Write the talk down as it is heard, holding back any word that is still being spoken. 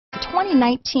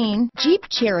2019 Jeep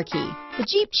Cherokee. The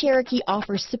Jeep Cherokee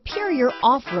offers superior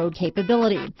off-road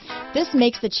capability. This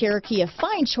makes the Cherokee a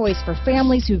fine choice for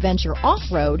families who venture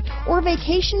off-road or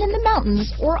vacation in the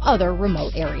mountains or other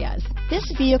remote areas.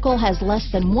 This vehicle has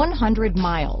less than 100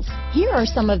 miles. Here are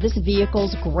some of this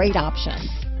vehicle's great options: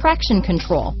 traction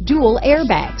control, dual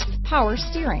airbags, power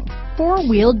steering,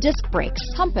 four-wheel disc brakes,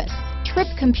 compass, trip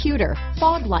computer,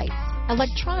 fog lights,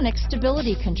 electronic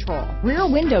stability control, rear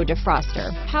window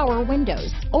defroster, power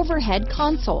windows, overhead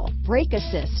console, brake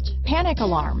assist, panic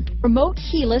alarm, remote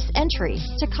keyless entry,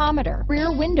 tachometer,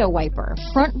 rear window wiper,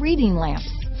 front reading lamps,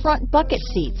 front bucket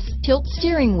seats, tilt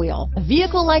steering wheel. A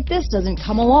vehicle like this doesn't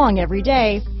come along every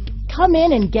day. Come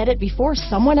in and get it before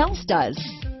someone else does.